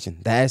to the question.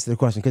 Because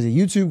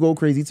YouTube go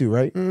crazy too,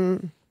 right?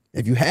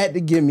 If you had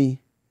to give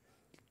me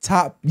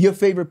your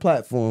favorite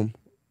platform,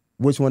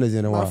 which one is it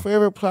and why? My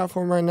favorite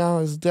platform right now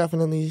is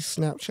definitely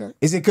Snapchat.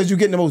 Is it because you're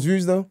getting the most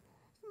views though?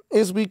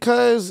 It's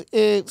because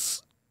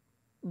it's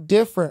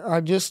different.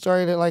 I just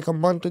started it like a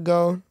month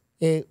ago.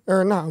 Not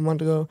a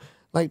month ago,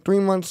 like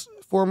 4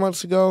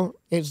 months ago.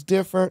 It's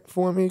different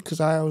for me because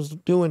I was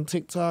doing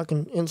TikTok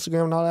and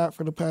Instagram and all that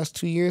for the past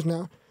 2 years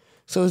now.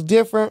 So it's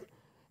different.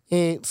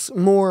 It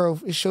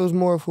shows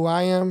more of who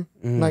I am,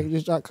 like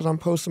just because I'm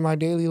posting my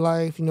daily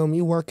life,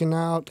 me working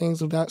out,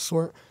 things of that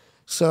sort.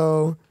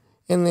 So,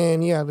 and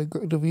then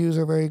the views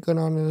are very good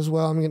on it as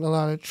well. I'm getting a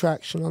lot of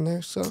traction on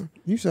there. So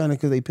You signing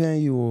because they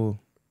paying you or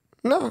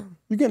no,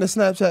 you getting a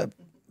Snapchat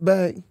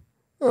bag?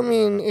 I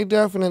mean it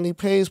definitely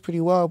pays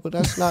pretty well, but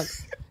that's not.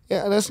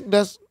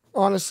 That's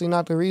honestly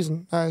not the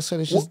reason. Like I said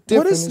it's just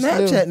different. What is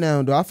Snapchat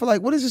now, though? I feel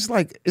like what is this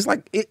like? It's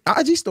like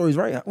IG stories,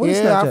 right? What is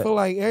Snapchat? I feel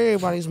like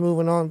everybody's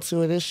moving on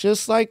to it. It's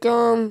just like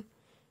you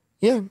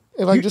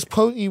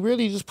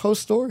really just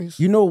post stories.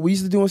 You know what we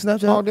used to do on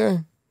Snapchat? All day.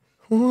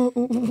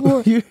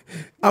 What?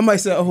 I might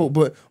say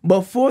but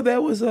before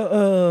there was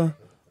a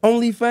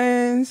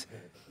OnlyFans,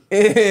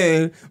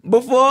 and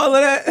before all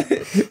of that,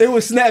 it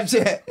was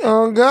Snapchat.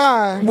 Oh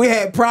God. We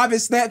had private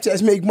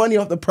Snapchats, make money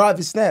off the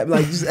private Snap,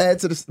 like just add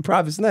to the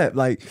private Snap.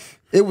 Like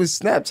it was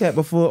Snapchat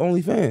before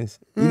OnlyFans.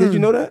 Did you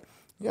know that?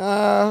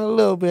 A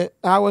little bit.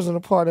 I wasn't a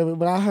part of it,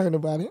 but I heard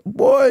about it.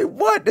 Boy,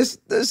 what the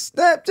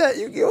Snapchat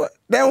you get?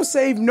 They don't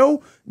save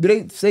no. Do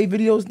they save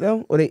videos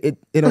now, or it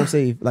don't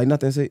save like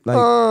nothing? Save like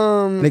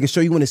they can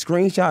show you when the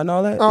screenshot and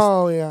all that.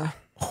 Oh yeah.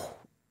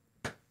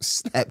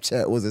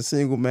 Snapchat was a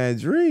single man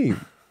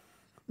dream.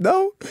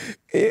 No,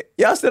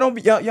 y'all still don't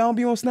be y'all don't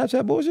be on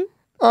Snapchat bullshit.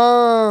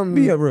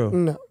 Be real.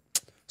 No.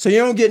 So you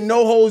don't get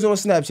no hoes on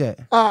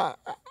Snapchat.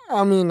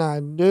 I mean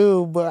I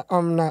do, but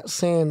I'm not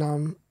saying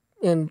I'm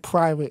in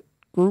private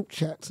group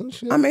chats and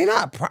shit. I mean,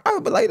 not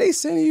private, but like they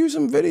sending you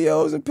some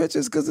videos and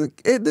pictures because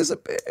it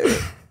disappeared.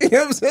 You know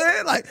what I'm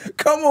saying? Like,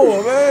 come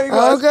on,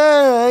 man.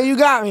 Okay, you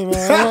got me,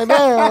 man.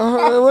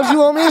 Damn, what you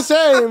want me to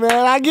say,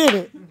 man? I get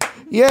it.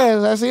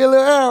 Yes, I see a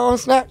little error on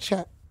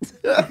Snapchat.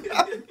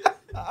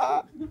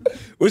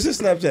 What's your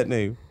Snapchat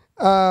name?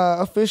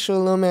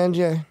 Official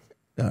LilManJ.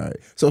 All right.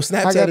 So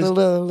Snapchat I got is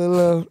the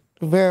little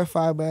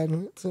verify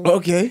button. So.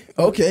 Okay.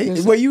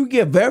 Where you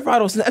get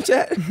verified on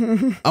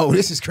Snapchat? Oh,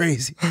 this is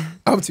crazy.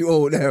 I'm too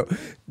old now.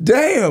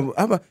 Damn.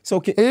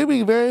 It'd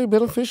be very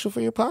beneficial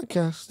for your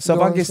podcast. So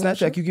if I get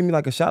Snapchat, you give me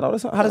like a shout out or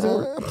something? How does it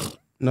work?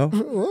 No.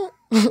 What?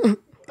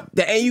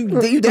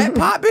 You that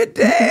poppin'?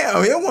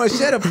 Damn. You don't want to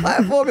share the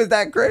platform? Is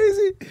that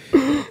crazy?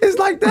 It's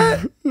like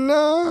that?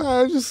 No,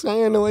 I was just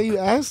saying the way you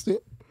asked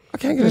it. I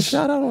can't get a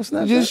shout out on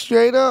Snapchat. Just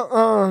straight up.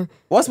 Well,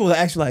 I'm supposed to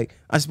ask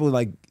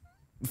you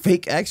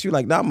fake ask you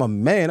like, nah, I'm a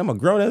man. I'm a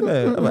grown ass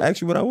man. I'm gonna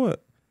ask you what I want.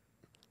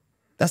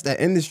 That's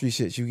that industry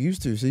shit you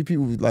used to. See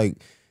people like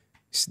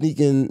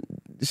sneaking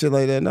shit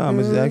like that. Nah, I'm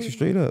gonna just ask you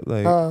straight up.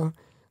 Like,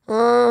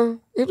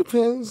 it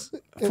depends.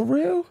 For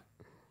real?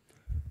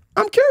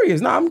 I'm curious.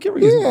 Nah, I'm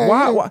curious. Yeah,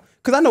 Why?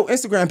 Because I know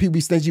Instagram people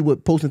be stingy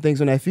with posting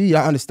things on that feed.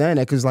 I understand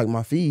that because like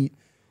my feed.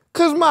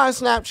 Because my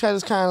Snapchat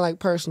is kind of like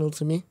personal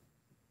to me.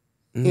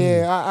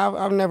 Yeah,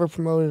 I've never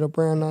promoted a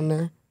brand on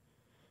there.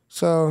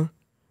 So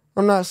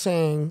I'm not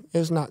saying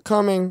it's not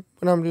coming,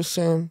 but I'm just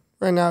saying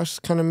right now it's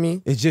kind of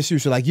me. It's just you.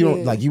 So like you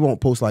don't like you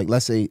won't post like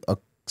let's say a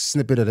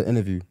snippet of the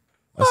interview.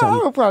 I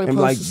would probably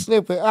post a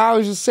snippet. I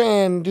was just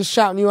saying, just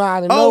shouting you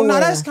out of nowhere. Oh, no,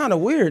 that's kind of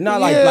weird. Not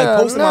like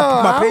posting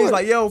my page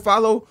like, yo,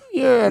 follow.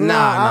 Yeah,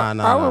 nah.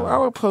 I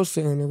would post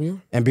the interview.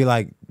 And be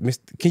like,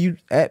 can you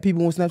add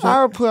people on Snapchat?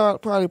 I would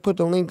probably put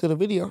the link to the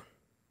video.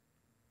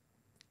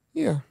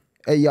 Yeah.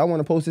 Hey, y'all want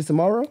to post this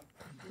tomorrow?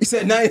 He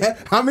said, nah,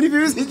 how many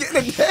views he getting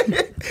a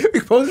day? We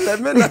posted at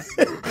midnight.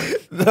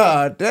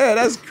 Nah, damn,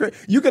 that's crazy.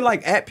 You can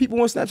like add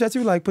people on Snapchat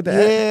too? Like put the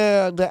ad?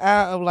 Yeah, the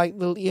ad of like,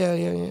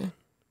 yeah.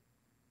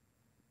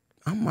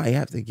 I might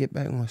have to get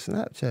back on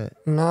Snapchat.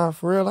 Nah,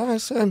 for real. Like I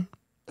said,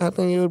 I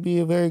think it would be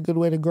a very good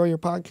way to grow your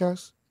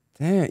podcast.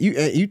 Damn, you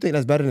think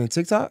that's better than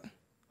TikTok?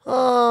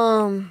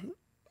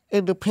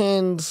 It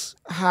depends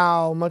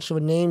how much of a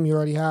name you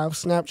already have.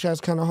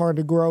 Snapchat's kind of hard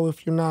to grow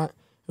if you're not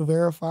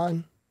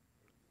verified.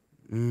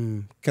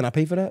 Can I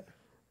pay for that?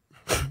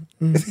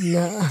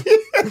 Nah.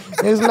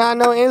 It's not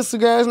no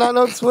Instagram. It's not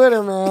no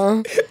Twitter, man.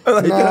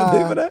 Like, can I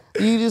pay for that?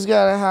 You just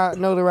gotta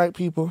know the right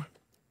people.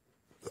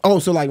 Oh,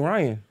 so like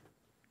Ryan.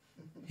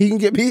 He can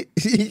get me.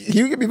 He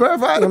can get me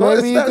verified. Yeah,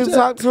 maybe you can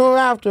talk to him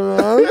after,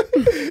 man.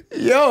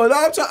 Yo,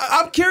 no,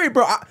 I'm curious,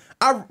 bro.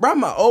 I'm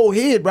my old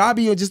head, bro. I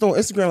be just on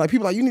Instagram. Like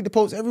people like you need to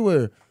post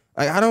everywhere.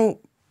 Like I don't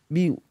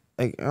be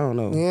like I don't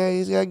know. Yeah, you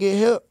just gotta get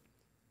hip.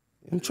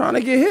 I'm trying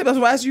to get hip. That's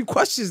why I ask you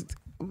questions.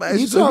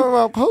 You talking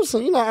about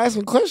posting? You're not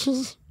asking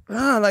questions.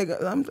 Nah, like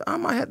I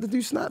might have to do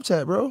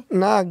Snapchat, bro.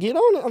 Nah, get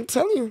on it. I'm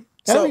telling you.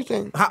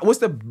 Everything. What's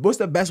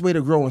the best way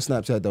to grow on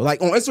Snapchat though?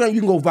 Like on Instagram,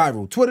 you can go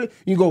viral. Twitter,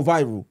 you can go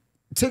viral.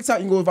 TikTok,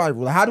 you can go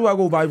viral. Like, how do I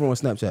go viral on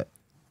Snapchat?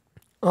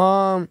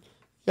 You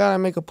gotta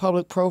make a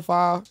public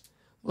profile.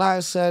 Like I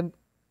said,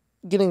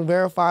 getting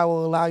verified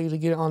will allow you to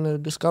get on the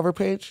Discover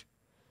page.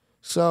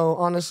 So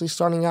honestly,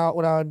 starting out,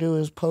 what I would do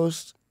is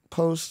post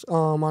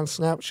on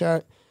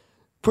Snapchat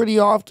pretty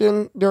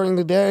often during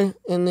the day,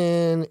 and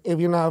then if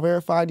you're not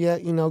verified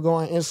yet, go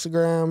on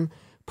Instagram,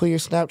 put your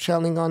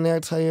Snapchat link on there,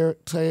 tell your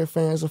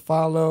fans to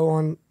follow.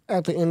 On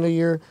at the end of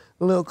your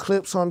little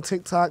clips on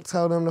TikTok,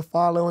 tell them to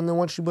follow, and then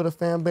once you build a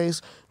fan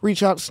base,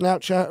 reach out to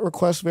Snapchat,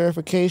 request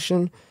verification,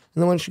 and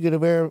then once you get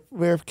a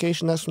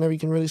verification, that's whenever you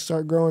can really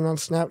start growing on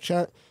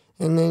Snapchat,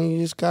 and then you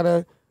just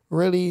gotta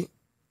really.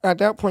 At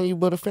that point, you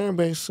build a fan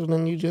base, so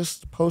then you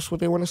just post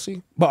what they want to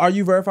see. But are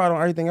you verified on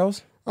everything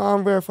else?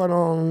 I'm verified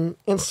on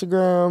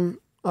Instagram,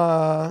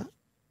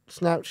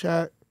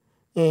 Snapchat,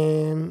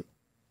 and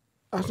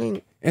I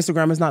think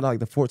Instagram is not like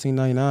the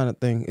 $14.99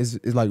 thing. Is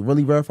like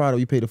really verified, or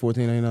you pay the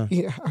 $14.99?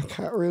 yeah, I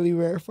got really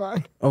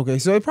verified. Okay,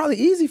 so it's probably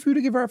easy for you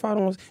to get verified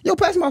on. Yo,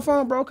 pass my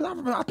phone, bro, because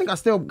I think I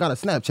still got a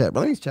Snapchat,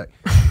 bro. Let me check.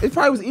 It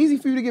probably was easy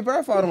for you to get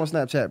verified on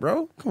Snapchat,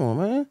 bro. Come on,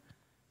 man.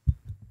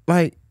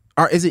 Like.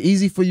 Is it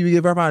easy for you to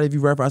get verified if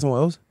you verify someone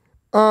else?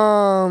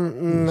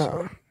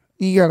 No.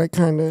 You gotta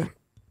kind of.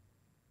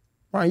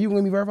 Ryan, you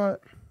gonna be verified?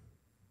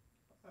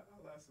 I'll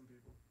ask some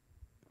people.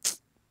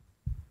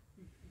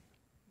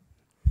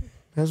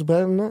 That's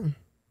better than nothing.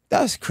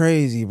 That's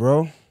crazy,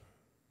 bro.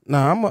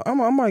 Nah, I'm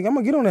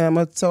gonna get on that. I'm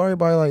gonna tell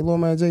everybody like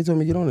LilManJ told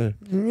me to get on there.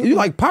 Mm-hmm. You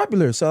like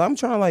popular, so I'm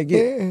trying to like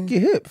get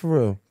hip for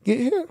real. Get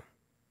here.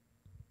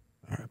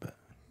 All right, bet.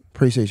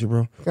 Appreciate you,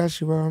 bro. Got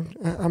you, bro.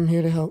 I'm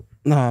here to help.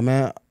 Nah,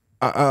 man.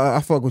 I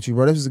fuck with you,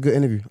 bro. This was a good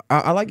interview.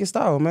 I like your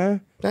style,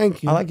 man.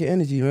 Thank you. I like your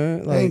energy,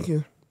 man. Like, Thank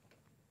you.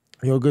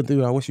 You're a good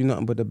dude. I wish you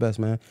nothing but the best,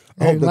 man.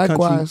 I Hey, hope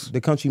likewise. the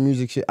country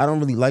music shit. I don't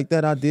really like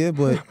that idea,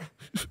 but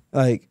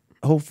like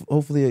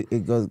hopefully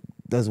it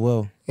does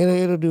well.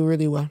 It'll do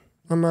really well.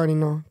 I'm already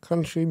know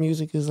country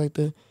music is like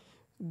the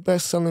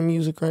best selling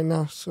music right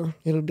now, so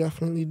it'll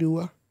definitely do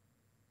well.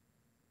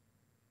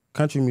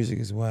 Country music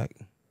is whack.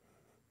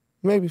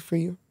 Maybe for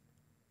you.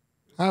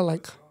 I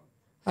like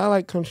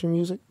country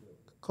music.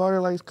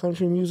 Carter likes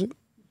country music.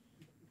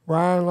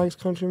 Ryan likes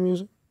country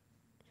music.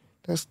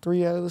 That's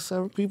 3 out of the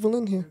 7 people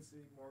in here.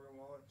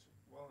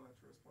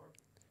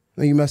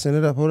 No, you messing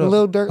it up. Hold up.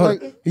 Lil Durk,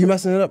 Hold like- up. You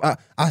messing it up.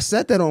 I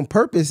said that on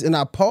purpose and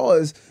I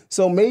paused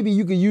so maybe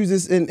you could use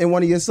this in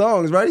one of your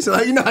songs, right? So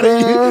like, you know how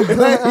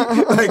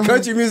to like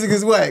country music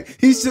is whack.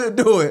 He should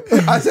do it.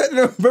 I said it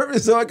on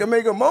purpose so I can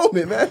make a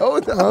moment, man.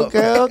 Hold up.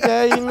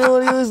 Okay. You knew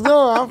what he was doing.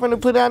 I'm finna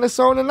put down the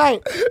song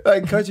tonight.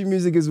 Like country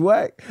music is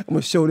whack. I'm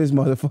gonna show this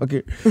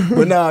motherfucker.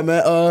 But nah,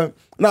 man.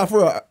 Nah, for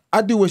real.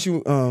 I do wish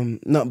you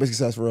nothing but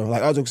success for real.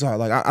 Like I jokes aside.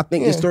 Like I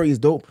think your story is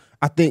dope.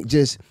 I think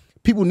just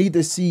people need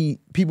to see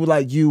people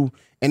like you,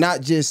 and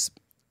not just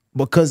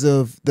because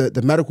of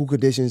the medical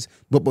conditions,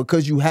 but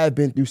because you have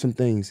been through some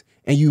things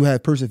and you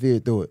have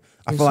persevered through it.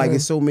 I feel like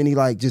it's so many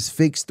like just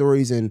fake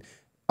stories and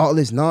all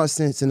this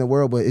nonsense in the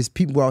world, but it's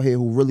people out here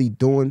who really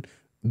doing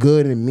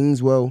good and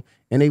means well,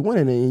 and they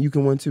winning it, and you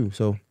can win too.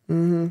 So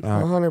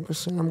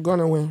 100%. I'm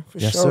gonna win for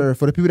yes, sure. sir.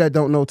 For the people that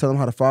don't know, tell them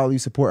how to follow you,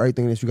 support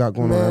everything that you got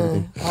going on.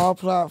 Everything. All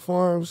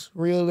platforms,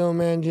 real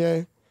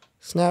LilManJ,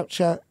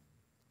 Snapchat,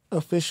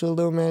 official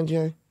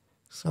LilManJ.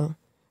 So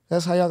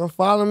that's how y'all can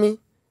follow me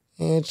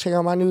and check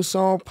out my new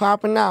song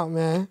popping out,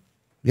 man.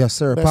 Yes,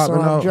 sir. Best Popping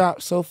song I've out.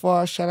 dropped so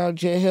far. Shout out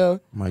J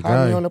Hill. My Have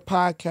guy. me on the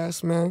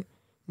podcast, man.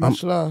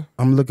 Much love.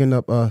 I'm looking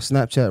up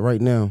Snapchat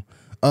right now.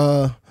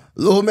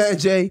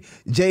 LilManJ,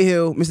 J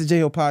Hill, Mr. J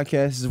Hill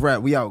podcast is a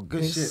wrap. We out.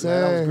 Good Yes, shit, sir.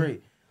 man. That was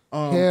great.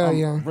 Hell I'm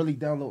yeah. really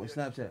downloading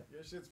Snapchat. Your shit's